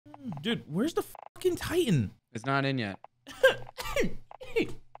Dude, where's the fucking Titan? It's not in yet.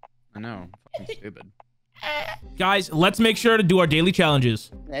 I know. Fucking stupid. Guys, let's make sure to do our daily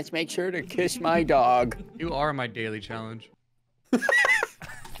challenges. Let's make sure to kiss my dog. You are my daily challenge.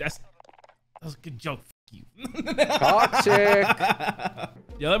 That was a good joke. F you. Toxic.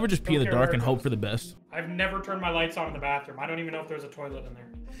 Y'all ever just pee in the dark and hope for the best? I've never turned my lights on in the bathroom. I don't even know if there's a toilet in there.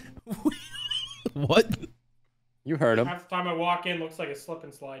 What? You heard him. Half the time I walk in, looks like a slip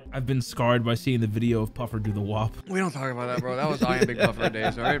and slide. I've been scarred by seeing the video of Puffer do the WAP. We don't talk about that, bro. That was I am Big Puffer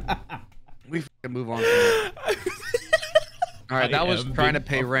days, all right? We f***ing move on from it. All right, that was trying to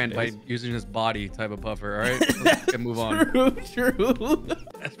pay rent by using his body type of puffer, all right? Let's move on. True.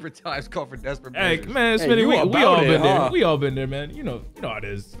 Desperate times call for desperate Hey, measures. man, Hey, Smitty, you we all about it, been there. huh? We all been there, man. You know how it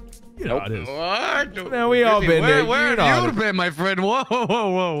is. You know how it is. What? Man, we all been there. Where You know how have it you is. been, my friend?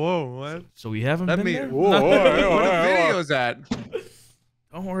 Whoa. What? So we haven't Let been me. there? Where the videos at?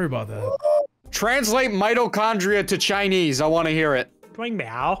 Don't worry about that. Translate mitochondria to Chinese. I want to hear it. Going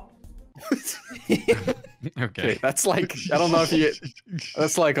meow. Okay. That's like, I don't know if you,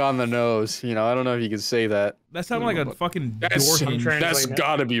 that's like on the nose. You know, I don't know if you can say that. That sounded like a fucking door That's hinge.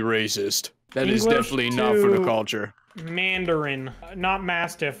 gotta be racist. That is English definitely not for the to- culture. Mandarin, not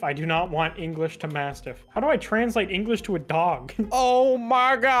Mastiff. I do not want English to Mastiff. How do I translate English to a dog? Oh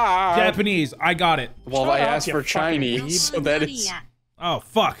my god. Japanese. I got it. Well, Shut I up, asked you for fucking Chinese, so that is. Oh,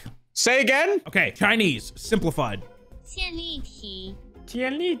 fuck. Say again? Okay, Chinese. Simplified. 建立题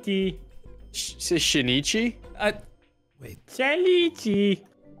Tianliti. Say Shinichi? Wait. Tianliti.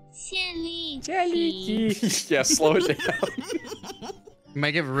 建立题 Tianliti. Yeah, slow it down.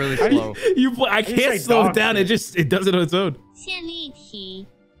 Make it really slow. I say can't slow it dog down. shit? It does it on its own. 建立题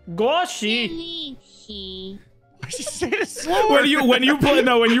Goshi. 建立题 When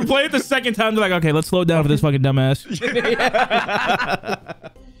you play it the second time, they're like, okay, let's slow it down for this fucking dumbass.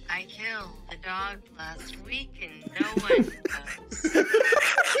 I killed the dog last week and no one knows.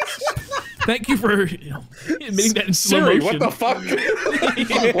 Thank you for admitting that in slow Siri, motion. what the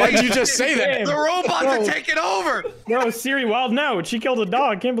fuck? Why'd you just say that? The robots are taking over. No, Siri, wild note. She killed a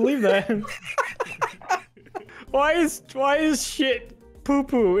dog. Can't believe that. Why is shit poo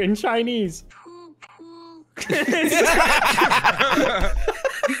poo in Chinese? Poo poo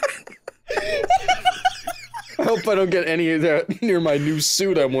I hope I don't get any of that near my new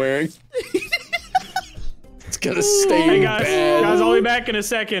suit I'm wearing. It's gonna stay Hey guys, bad. I'll be back in a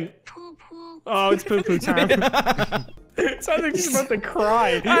second. poo poo Oh, it's poo poo time. It sounds like she's about to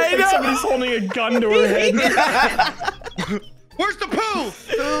cry. I Like know. somebody's holding a gun to her head. Where's the poo?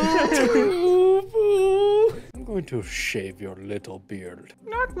 I'm going to shave your little beard.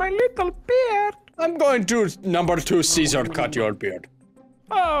 Not my little beard. I'm going to number 2 Caesar cut your beard.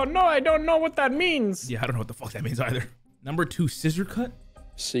 Oh no, I don't know what that means. Yeah, I don't know what the fuck that means either. Number 2, scissor cut?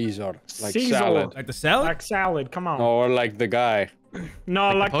 Caesar, like Caesar. salad. Like the salad? Like salad, come on. Or like the guy. No,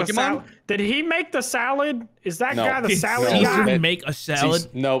 like the Pokemon? salad. Did he make the salad? Is that No. guy the Did salad No. Caesar guy? make a salad?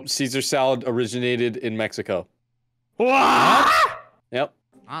 No, Caesar salad originated in Mexico. What? Yep.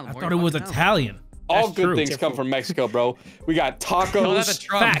 I thought it was Italian. All That's good true. things come from Mexico, bro. We got tacos. No, that's a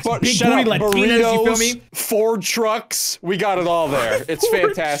Trump. Facts. But Big shut booty up, Latinas, you feel burritos, me? Ford trucks. We got it all there. It's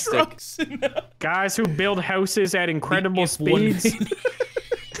fantastic. Trucks. Guys who build houses at incredible If one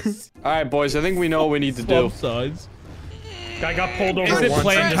speeds. All right, boys. I think we know what we need to do. Both sides. Guy got pulled over. Is it once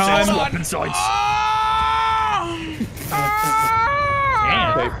playing and time? swapping sides.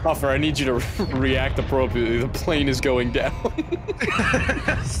 Damn. Hey, Puffer, I need you to react appropriately. The plane is going down.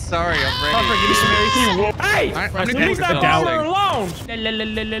 Sorry, I'm Puffer, ready. give me some AC. Hey! I'm Press Leave extra that down. bomber alone!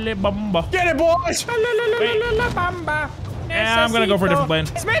 Bumba. Get it, boys! Yeah, I'm gonna go for a different plane.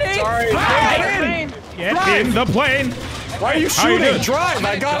 Smitty! Sorry. Get in the plane. Why are you How you shooting? doing? Drive!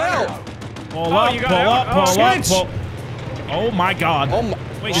 I got out. Pull Oh, up, you pull got up, out? pull up, Switch. pull. Oh my god. Oh my.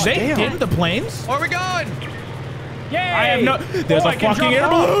 Wait, did they damn. get in the planes? Where are we going? Yay! I have no. There's Oh, a I can fucking drop air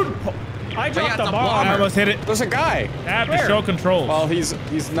bombs. balloon. I got dropped the the I bomb. almost hit it. There's a guy. Tap to Where? show controls. Well, he's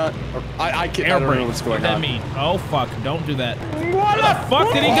not. I can't. Air I don't brake. know what's What going that on. mean? Oh fuck! Don't do that. What Where the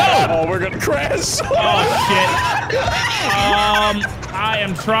fuck did he go? Oh, we're gonna crash. Oh shit. I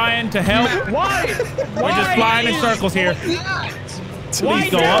am trying to help. Why? We're just flying in circles here. Why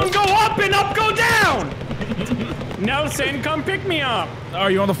Please go down up. go up and up go down? Nelson, come pick me up.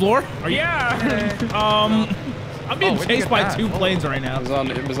 Are you on the floor? Are you? Yeah. I'm being where'd you chased get by that? 2 planes right now.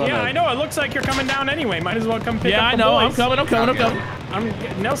 It was on Yeah, a- I know. It looks like you're coming down anyway. Might as well come pick Yeah, up I the know. I'm boys. coming. I'm coming. I'm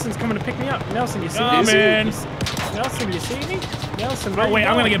coming. Nelson's coming to pick me up. Nelson, you see Come me? in. Nelson, you see me? Nelson, Oh wait,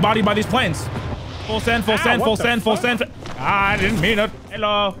 I'm gonna get bodied by these planes. Full send. Full Ow, send. what Full the send. Full fuck? send. I didn't mean it.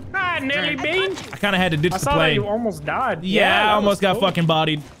 Hello. Hi. Hi, Nelly Bean. I kind of had to ditch I the saw that plane. you almost died. Yeah, I that almost was got cool. fucking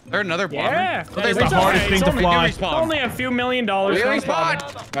bodied. There another bomber. Yeah. That is the It's hardest okay. thing It's to only- fly. Only a few $1 million. We no respawn.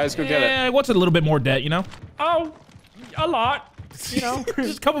 problem. Guys, go get it. Yeah, what's a little bit more debt, you know? Oh, a lot. You know,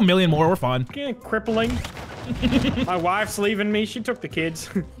 Just a couple million more, we're fine. crippling. My wife's leaving me. She took the kids.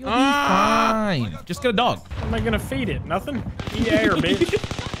 Fine. Just get a dog. What am I gonna feed it? Nothing? Eat air, bitch.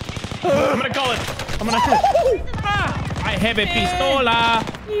 I'm gonna call it. I'm gonna. I have a pistola.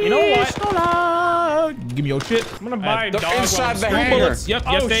 You know what? Pistola. Give me your shit. I'm gonna buy a They're dog. inside while I'm the streaming. hangar. Bullets. Yep,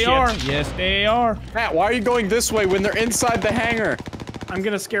 yes Oh, they shit. are. Yes they are. Matt, why are you going this way when they're inside the hangar? I'm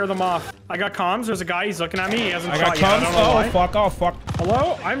gonna scare them off. I got comms. There's a guy. He's looking at me. He hasn't I got shot yet. I tons. don't know Oh why. fuck, oh fuck.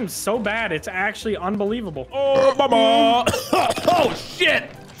 Hello? I'm so bad. It's actually unbelievable. Oh mama. Oh shit.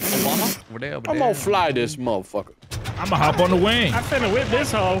 Over there, over I'm there. gonna fly this motherfucker. I'm gonna hop on the wing. I'm finna whip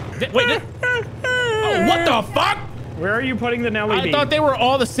this hoe. Wait. Oh, what the fuck? Where are you putting the Nelly I bean? thought they were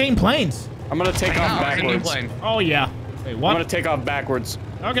all the same planes. I'm gonna take Hang off on, it's a new backwards. plane. Oh yeah. Wait, I'm what? gonna take off backwards.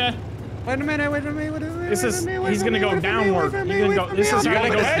 Okay. Wait a minute, wait a minute, wait a minute. This is. He's gonna go downward. He's gonna go. This is You gonna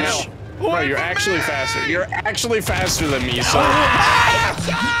gotta go go edge. now. Bro, you're actually faster. You're actually faster than me, so.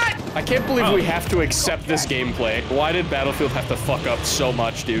 I can't believe we have to accept this gameplay. Why did Battlefield have to fuck up so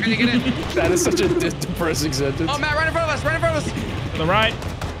much, dude? Can you get in? That is such a depressing sentence. Oh, Matt, right in front of us, right in front of us. To the right.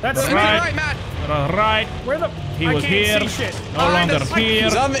 That's To Right. the right, Matt. To the right. Where the? He I was can't here. see shit. No longer here.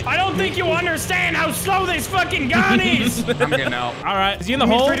 He's on the. I don't think you understand how slow this fucking gun is. I'm getting out. All right. Is he in the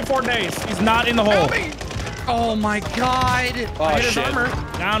Give me hole? 3 to 4 days. He's not in the hole. Help me. Oh my god. Oh Hit his shit. armor.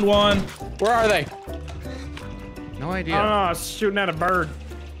 Down one. Where are they? No I idea. don't know. I was shooting at a bird.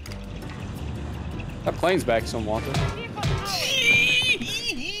 That plane's back, someone.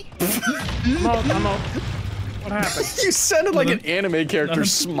 I'm out. What happened? You sounded like an anime character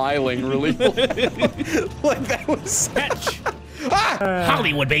smiling really like that was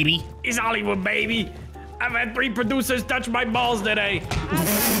Hollywood, baby. It's Hollywood, baby. I've had 3 producers touch my balls today.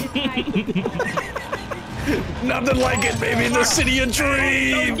 nothing like it, baby. The city of Don't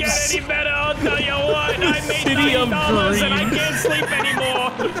dreams. get any better. I'll tell you what. I made City of $90 and I dreams. can't sleep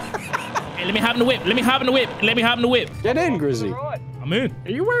anymore. Hey, let me hop in the whip. Let me hop in the whip. Let me hop in the whip. Get in, Grizzy. I'm in. Are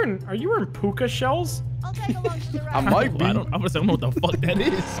you wearing puka shells? I'll tag along to the right. I might be. I don't know what the fuck that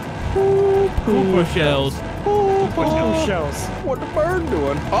is. Pooper shells. Puka shells. What the bird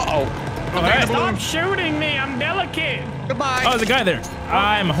doing? Uh-oh. All right. Stop shooting me. I'm delicate. Goodbye. Oh, there's a guy there.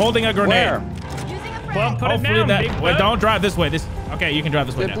 I'm holding a grenade. Where? Using a Well, frag. put it Hopefully down, that. big Wait, bud. don't drive this way. This. Okay, you can drive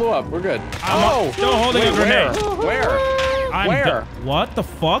this way It now. blew up. We're good. I'm still holding a grenade. Where? I'm Where? What the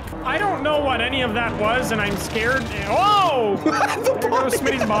fuck? I don't know what any of that was, and I'm scared. Oh! There goes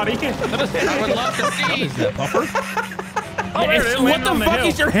Smitty's body. I would love to see. That buffer? Oh, there it is, What landing the on the fuck hill.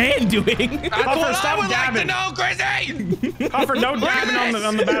 is your hand doing? That's what I stop would like to dabbing. know, Grizzy. Puffer, no dabbing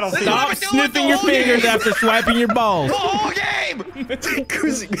on the battlefield. Stop. Stop been doing sniffing the your whole fingers game. after swiping your balls. The whole game.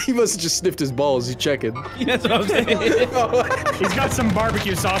 Grizzy, he must have just sniffed his balls. He's checking. That's what I'm saying. He's got some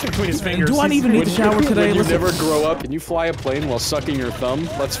barbecue sauce between his fingers. Do I even need to shower today? When you Listen. never grow up and you fly a plane while sucking your thumb,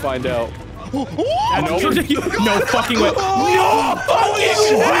 let's find out. No fucking way. No fucking Google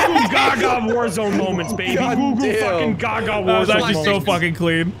Gaga Warzone moments, baby. God Google damn. fucking Gaga That was Warzone actually so moments. fucking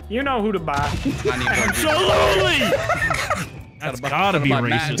clean. You know who to buy. I need more. Absolutely! That's gotta be about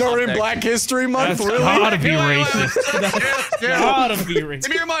Matt? racist. During Black History Month, That's really? gotta be Wait, racist. Yeah. Gotta be Give racist.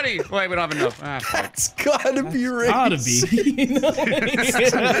 me your money. Wait, we don't have enough. Ah, fuck. It's gotta be Gotta racist. be.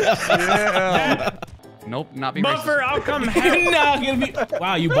 Nope, not be Buffer, racist. I'll come You're help. not gonna be.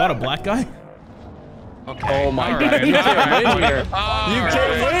 Wow, you bought a black guy? Okay. Oh my all god, right. you can't win here. All You right.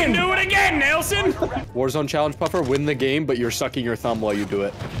 can't Fucking win. do it again, Nelson. Warzone challenge, Puffer. Win the game, but you're sucking your thumb while you do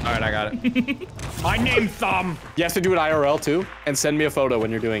it. All right, I got it. My name Thumb. You have to do it IRL too, and send me a photo when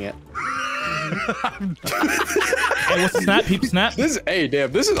you're doing it. Hey, what's the snap? Peep snap. This is, hey,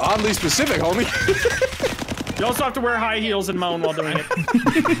 damn, this is oddly specific, homie. You also have to wear high heels and moan while doing it.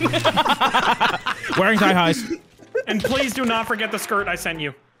 Wearing thigh highs. And please do not forget the skirt I sent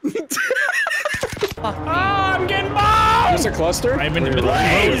you. Ah, I'm getting bombed! There's a cluster. I'm in the middle of the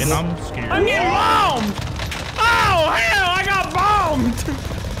road and I'm scared. I'm getting bombed! Oh, hell, I got bombed!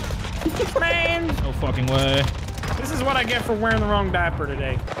 Man, No fucking way. this is what I get for wearing the wrong diaper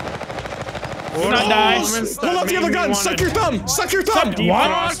today. Do not die. Pull up the other gun. Suck your thumb. Suck your thumb.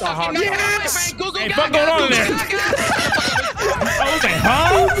 Defrost a hot dog. Yes. Hey, fuck going on in there? I was like,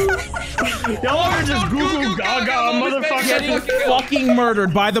 huh? Y'all are just Google Gaga, motherfucker. Getting fucking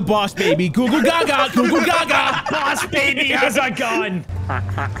murdered by the boss baby. Google Gaga. Google Gaga. Boss baby has a gun.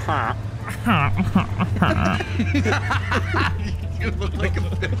 You look like a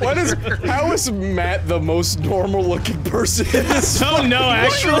villager. How is Matt the most normal looking person in this? Oh no,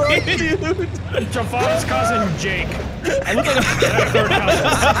 actually. Jafon's cousin Jake. I look like a third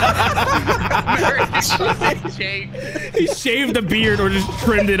cousin. Jake. He shaved the beard or just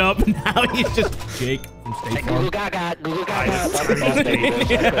trimmed it up. Now he's just Jake from State Farm.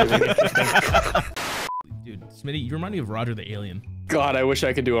 Dude, Smitty, you remind me of Roger the Alien. God, I wish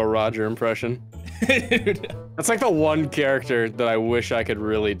I could do a Roger impression. That's like the one character that I wish I could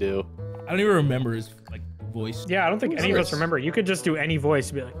really do. I don't even remember his like voice. Yeah, I don't think any of us remember. You could just do any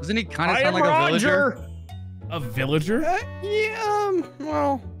voice. Be like, Doesn't he kind of sound like a villager? A villager? Yeah,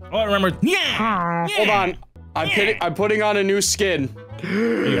 well. Oh, I remember. Yeah. Hold on. I'm putting on a new skin.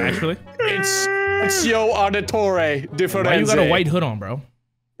 Are you actually? It's Yo Auditore Differenze. Why you got a white hood on, bro?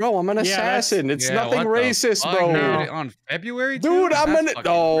 Bro, I'm an assassin. It's nothing racist, bro. Dude, on February, dude, I'm an.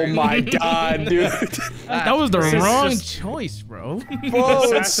 Oh my god, dude. That was the wrong choice, bro. Bro,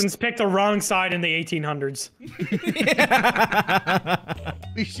 assassins picked the wrong side in the 1800s.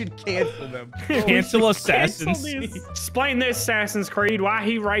 We should cancel them. Cancel assassins. Explain this Assassin's Creed. Why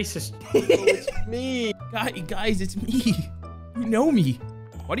he racist? it's me. Guys, it's me. You know me.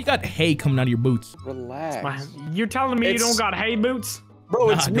 Why do you got hay coming out of your boots? Relax. You're telling me you don't got hay boots? Bro,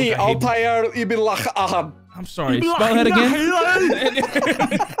 it's me, Altair Ibn Ahab. I'm sorry, spell that again.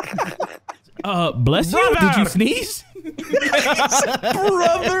 Bless you? Did you sneeze?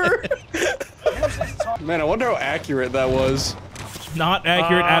 Brother! Man, I wonder how accurate that was. Not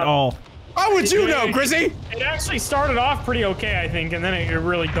accurate at all. How would you know, Grizzy? It actually started off pretty okay, I think, and then it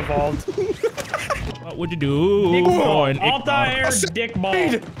really devolved. What would you do? Dick ball. Altair dick ball.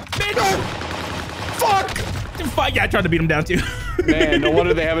 Fuck! Yeah, I tried to beat him down too. Man, no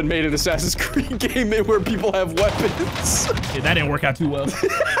wonder they haven't made an Assassin's Creed game where people have weapons. Yeah, that didn't work out too well.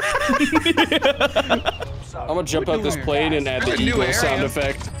 I'm gonna jump out this plane and add the eagle sound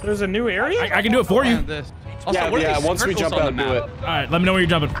effect. There's a new area? I can do it for you. Also, yeah, once we jump out, do it. Alright, let me know where you're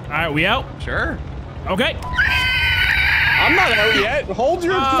jumping. Alright, we out? Sure. Okay. I'm not out yet. Hold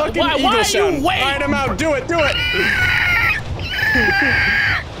your fucking eagle sound. Alright, I'm out. Do it, do it.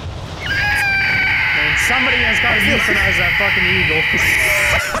 Somebody has got to euthanize that fucking eagle.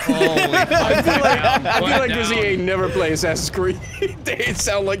 Holy I feel like Grizzy ain't never play Assassin's Creed. They ain't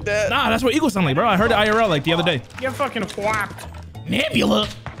sound like that. Nah, that's what eagles sound like, bro. I heard it IRL like the other day. You're fucking whacked. Nebula.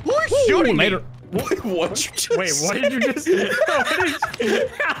 Who's shooting later? What you just Wait, what did you just say?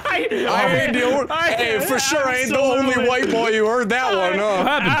 Hey, for sure I ain't the only white boy who heard that one, huh? What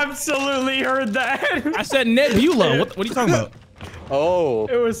happened? Absolutely heard that. I said Nebula. What are you talking about? Oh.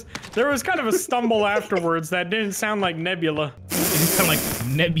 There was kind of a stumble afterwards that didn't sound like Nebula. It sound like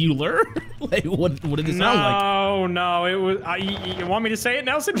nebular? Like, what did it sound like? No, it was. You want me to say it,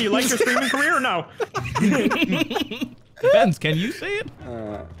 Nelson? Do you like your streaming career or no? Depends. Can you say it?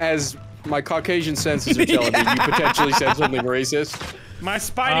 As my Caucasian senses are telling me, you potentially said something racist. My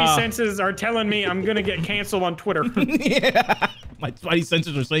Spidey senses are telling me I'm gonna get canceled on Twitter. Yeah. My Spidey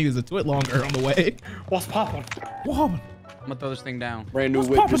senses are saying there's a twit longer on the way. What's poppin'? What happened? I'm gonna throw this thing down. Brand new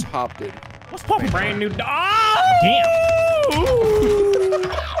whip just hopped in. What's popping? Brand new. Damn.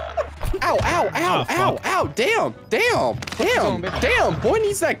 Ow, ow, ow, ow, ow, damn, boy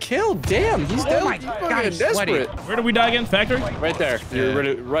needs that kill, damn, he's dead. my He's God, fucking desperate. Where did we die again? Factory? Right there,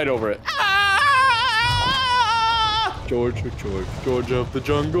 you're right over it. George of the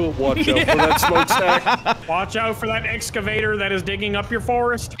jungle, watch out for that smokestack. Watch out for that excavator that is digging up your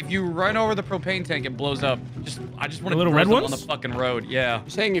forest. If you run over the propane tank, it blows up. I just want to little red on ones? the fucking road. Yeah. You're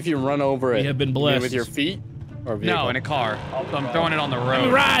saying if you run over it, have been you mean blessed. with your feet or vehicle? No, in a car. I'm throwing it on the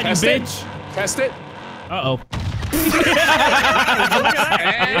road. Ride, you Test it. bitch. Test it. Uh-oh.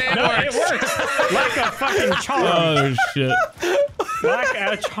 And It works. Like a fucking charm. Oh, shit. Like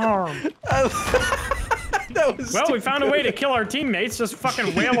a charm. That was Well, we found a way to kill our teammates. Just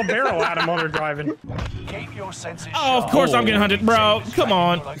fucking whale a barrel at them while they're driving. Keep your senses Oh, of course I'm getting hunted, bro. Come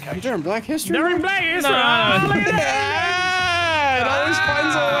on. They're in Black History. They're in Black History. Nah. Oh, look at that. It always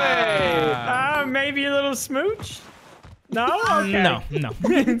finds a way. Maybe a little smooch? No? Okay. No.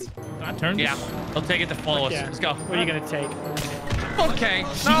 My turn. Yeah, I'll take it to fullest. Yeah. Let's go. What are you gonna take? Okay.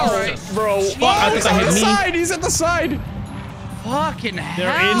 All right, bro. Fuck, I He's think I at hit the me. side. He's at the side. Fucking They're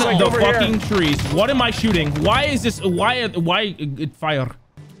hell. in the over fucking trees. What am I shooting? Why is this? Why it fire?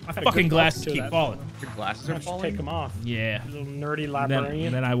 My fucking glasses to keep that. falling. Your glasses Why are don't you falling. take them off? Yeah. You little nerdy Then,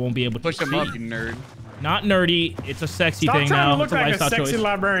 librarian. then I won't be able to Push them see. up, you nerd. Not nerdy. It's a sexy Stop thing trying now. to look It's like a lifestyle sexy choice.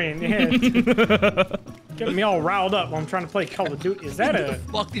 librarian. Yeah. Getting me all riled up while I'm trying to play Call of Duty. Is that a...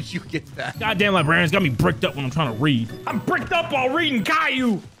 Fuck did you get that? Goddamn librarians got me bricked up when I'm trying to read. I'm bricked up while reading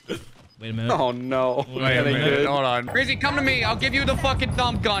Caillou. Wait a minute. Oh no. Wait a minute. Hold on. Grizzy, come to me. I'll give you the fucking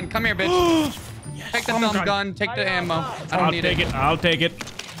thumb gun. Come here, bitch. Take the thumb gun. Take the ammo. I don't need it. I'll take it.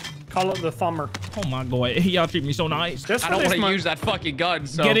 Call it the thumber. Oh my god, y'all treat me so nice. Just I don't want to use that fucking gun.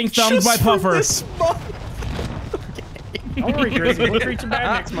 So Getting thumbed by Puffer. Don't worry, Grizzy. We'll treat you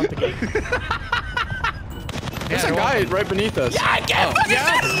bad next month again. There's a guy right beneath us. Yeah, I can't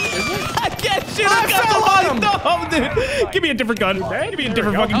I can't shoot. I got the thumb, dude. Give me a different gun. Give me a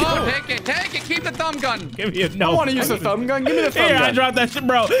different fucking gun. Oh, take it. Keep the thumb gun. Give me a I want to use the thumb gun. Give me the thumb gun. Here, I dropped that shit,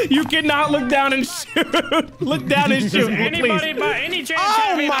 bro. You cannot look down and shoot. Look down and shoot, Anybody please. by any chance?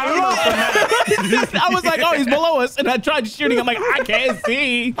 Oh my lord! I was like, oh, he's below us, and I tried shooting. I'm like, I can't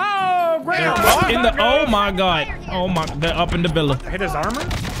see. Oh, great. Oh my god. Oh my, they're up in the villa. Hit his armor.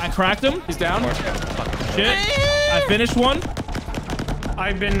 I cracked him. He's down. Shit. I finished one.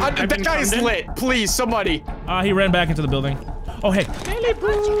 I've been that guy's lit. Please, somebody. He ran back into the building. Oh, hey. Please.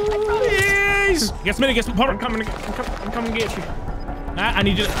 Get Smitty, get Smitty. I'm coming to get you. I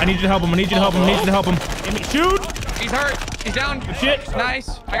need you to help him. I need you to help him. I need you to help him. Give me, shoot. He's hurt. He's down. Shit.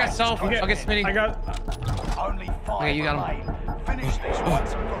 Nice. I got self. I'll get Smitty. I got. Okay, you got him.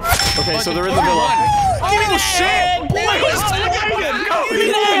 Okay, so they're in the villa. Oh, shit.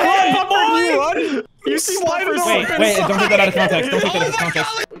 Run! You slide it over. Wait, don't take that out of context. Don't take that out of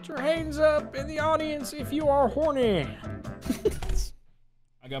context. Put your hands up in the audience if you are horny.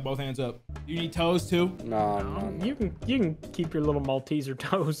 I got both hands up. You need toes too? No. You can keep your little Malteser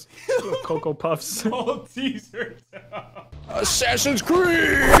toes. Little Cocoa Puffs. Malteser. Assassin's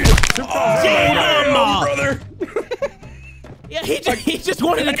Creed! Damn, brother! Yeah, he just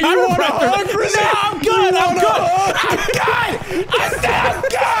wanted a You want a chiropractor. hug, Grizzy? No, I'm good. I'm good. I said I'm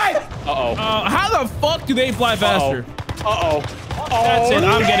good. Uh-oh. How the fuck do they fly faster? Uh-oh. That's it.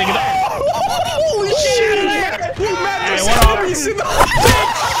 I'm getting it. Holy shit! You met Hey, what up? in the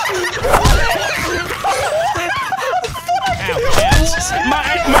My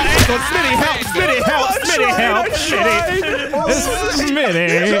ankle. Smitty, help. Smitty, help. Smitty, help.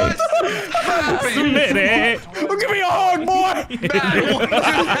 Smitty. Smitty. Oh, give me a hug, boy!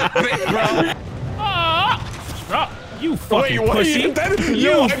 You fucking Wait, pussy.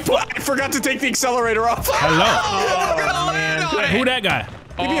 I forgot to take the accelerator off. Hello. Oh, man. Who that guy?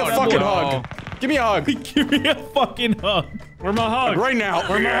 Give me a fucking hug. Give me a hug. Give me a fucking hug. Where my hug? Right now.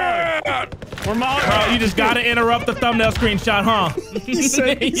 Where my hug? Where my hug? Bro, you just gotta interrupt the thumbnail screenshot, huh? He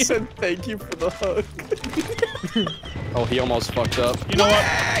said thank you for the hug. Oh, he almost fucked up. You know what?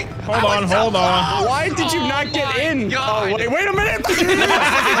 Hold on. Why did you not get in? God. Oh, wait a minute!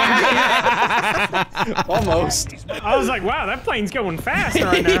 Almost. I was like, wow, that plane's going fast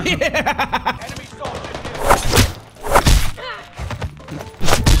right now.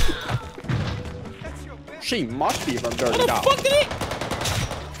 She must be from Dirty Where the Dog. fuck did he?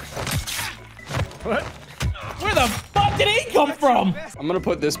 What? Where the fuck did he come from? I'm gonna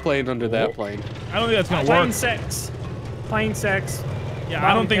put this plane under that plane. I don't think that's gonna Plane work. sex. Plane sex. Yeah,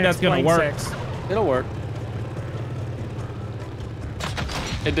 I don't think that's gonna Plane work. sex. It'll work.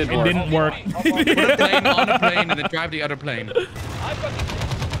 It didn't It work. didn't work. Put a plane on a plane and then drive the other plane.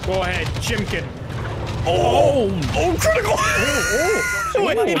 Go ahead, Chimkin. Oh, critical!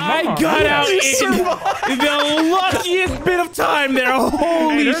 I got out in the luckiest bit of time there.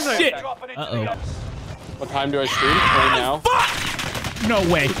 Holy there's a- shit. Uh-oh. What time do I stream? Right now? No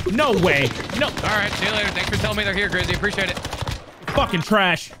way. No way. No. All right, see you later. Thanks for telling me they're here, Grizzy. Appreciate it. Fucking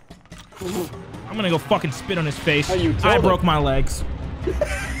trash. I'm gonna go fucking spit on his face. Oh, you I killed broke him. my legs.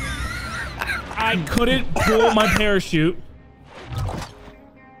 I couldn't pull my parachute.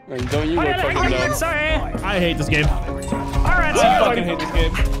 Hey, don't you look fucking dumb. Sorry. I hate this game. All right, see I you fucking later. hate this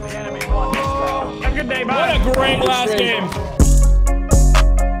game. Have a good day. Bye. What a great last game.